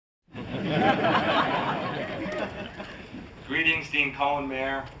Greetings, Dean Colin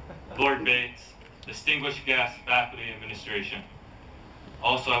Mayer, Lord Bates, distinguished guests, faculty, and administration.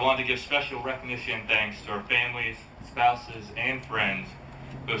 Also, I want to give special recognition and thanks to our families, spouses, and friends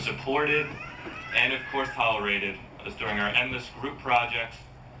who have supported and, of course, tolerated us during our endless group projects,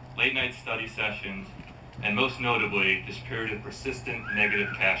 late-night study sessions, and most notably, this period of persistent negative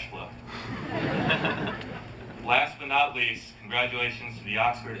cash flow. Last but not least, congratulations to the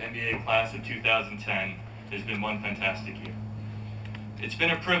Oxford MBA class of 2010. It has been one fantastic year. It's been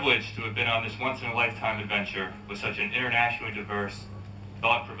a privilege to have been on this once-in-a-lifetime adventure with such an internationally diverse,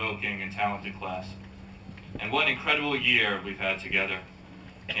 thought-provoking, and talented class. And what an incredible year we've had together.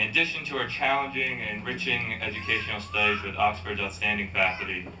 In addition to our challenging and enriching educational studies with Oxford's outstanding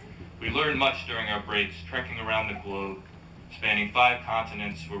faculty, we learned much during our breaks, trekking around the globe, spanning 5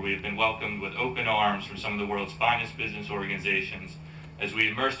 continents where we have been welcomed with open arms from some of the world's finest business organizations as we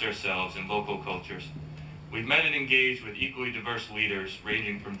immersed ourselves in local cultures. We've met and engaged with equally diverse leaders,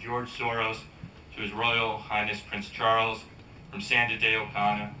 ranging from George Soros to His Royal Highness Prince Charles, from Sandra Day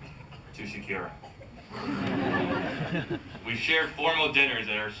O'Connor to Shakira. We've shared formal dinners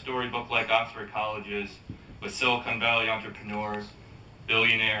at our storybook-like Oxford colleges with Silicon Valley entrepreneurs,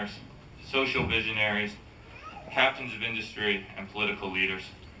 billionaires, social visionaries, captains of industry, and political leaders.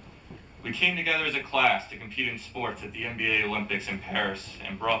 We came together as a class to compete in sports at the MBA Olympics in Paris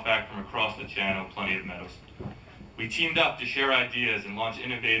and brought back from across the channel plenty of medals. We teamed up to share ideas and launch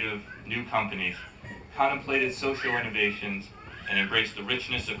innovative new companies, contemplated social innovations, and embraced the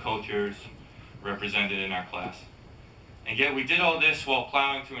richness of cultures represented in our class. And yet we did all this while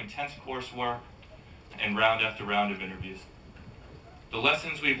plowing through intense coursework and round after round of interviews. The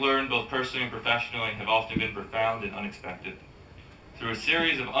lessons we've learned both personally and professionally have often been profound and unexpected. Through a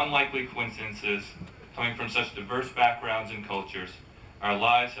series of unlikely coincidences, coming from such diverse backgrounds and cultures, our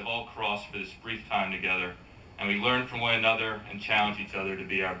lives have all crossed for this brief time together, and we learn from one another and challenge each other to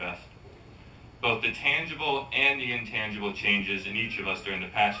be our best. Both the tangible and the intangible changes in each of us during the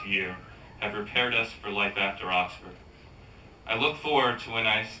past year have prepared us for life after Oxford. I look forward to when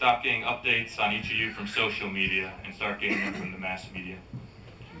I stop getting updates on each of you from social media and start getting them from the mass media.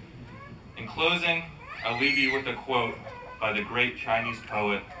 In closing, I'll leave you with a quote by the great Chinese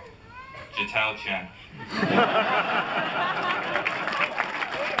poet, Jitao Chen.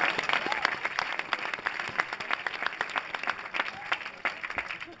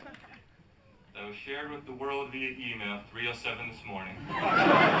 That was shared with the world via email 3:07 this morning.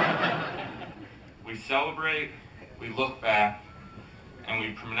 We celebrate, we look back, and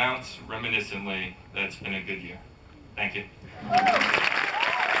we pronounce reminiscently that it's been a good year. Thank you.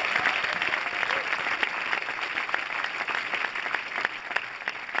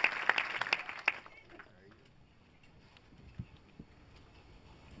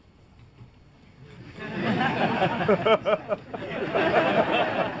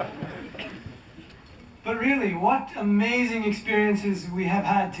 But really, what amazing experiences we have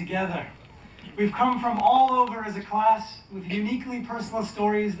had together. We've come from all over as a class with uniquely personal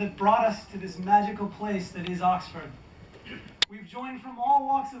stories that brought us to this magical place that is Oxford. We've joined from all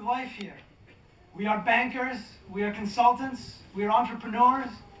walks of life here. We are bankers, we are consultants, we are entrepreneurs,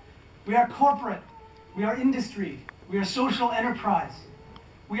 we are corporate, we are industry, we are social enterprise.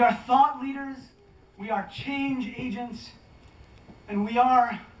 We are thought leaders, we are change agents, and we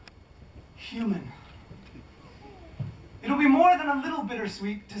are human. It'll be more than a little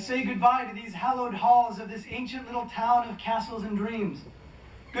bittersweet to say goodbye to these hallowed halls of this ancient little town of castles and dreams.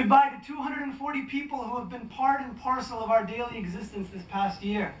 Goodbye to 240 people who have been part and parcel of our daily existence this past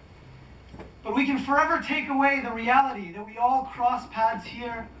year. But we can forever take away the reality that we all cross paths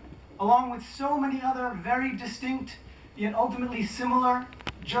here, along with so many other very distinct, yet ultimately similar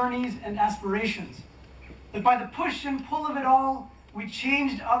journeys and aspirations. That by the push and pull of it all, we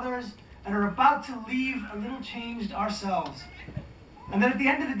changed others and are about to leave a little changed ourselves. And that at the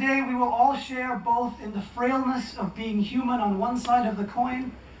end of the day, we will all share both in the frailness of being human on one side of the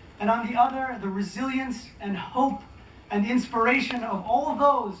coin, and on the other, the resilience and hope and inspiration of all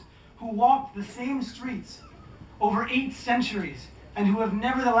those who walked the same streets over 8 centuries and who have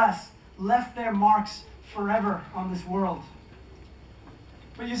nevertheless left their marks forever on this world.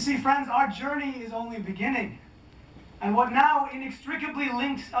 But you see, friends, our journey is only beginning. And what now inextricably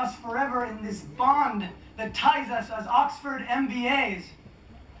links us forever in this bond that ties us as Oxford MBAs,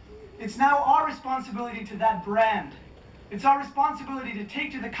 it's now our responsibility to that brand. It's our responsibility to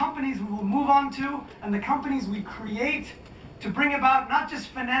take to the companies we will move on to and the companies we create to bring about not just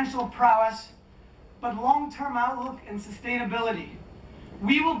financial prowess, but long-term outlook and sustainability.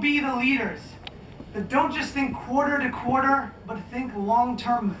 We will be the leaders that don't just think quarter to quarter, but think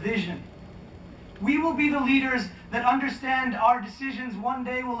long-term vision. We will be the leaders that understand our decisions one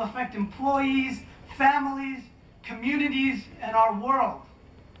day will affect employees, families, communities, and our world.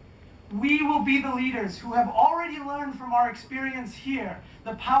 We will be the leaders who have already learned from our experience here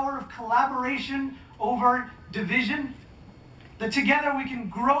the power of collaboration over division, that together we can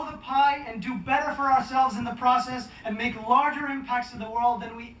grow the pie and do better for ourselves in the process and make larger impacts to the world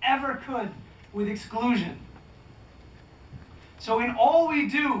than we ever could with exclusion. So in all we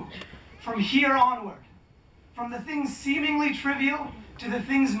do from here onward, from the things seemingly trivial to the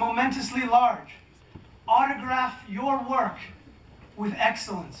things momentously large, autograph your work with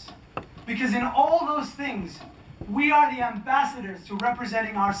excellence. Because in all those things, we are the ambassadors to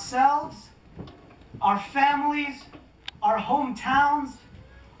representing ourselves, our families, our hometowns,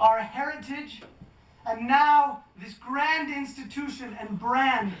 our heritage, and now this grand institution and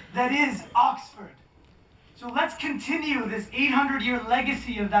brand that is Oxford. So let's continue this 800-year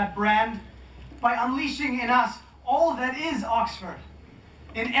legacy of that brand by unleashing in us all that is Oxford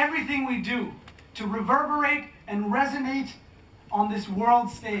in everything we do to reverberate and resonate on this world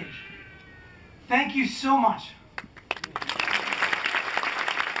stage. Thank you so much.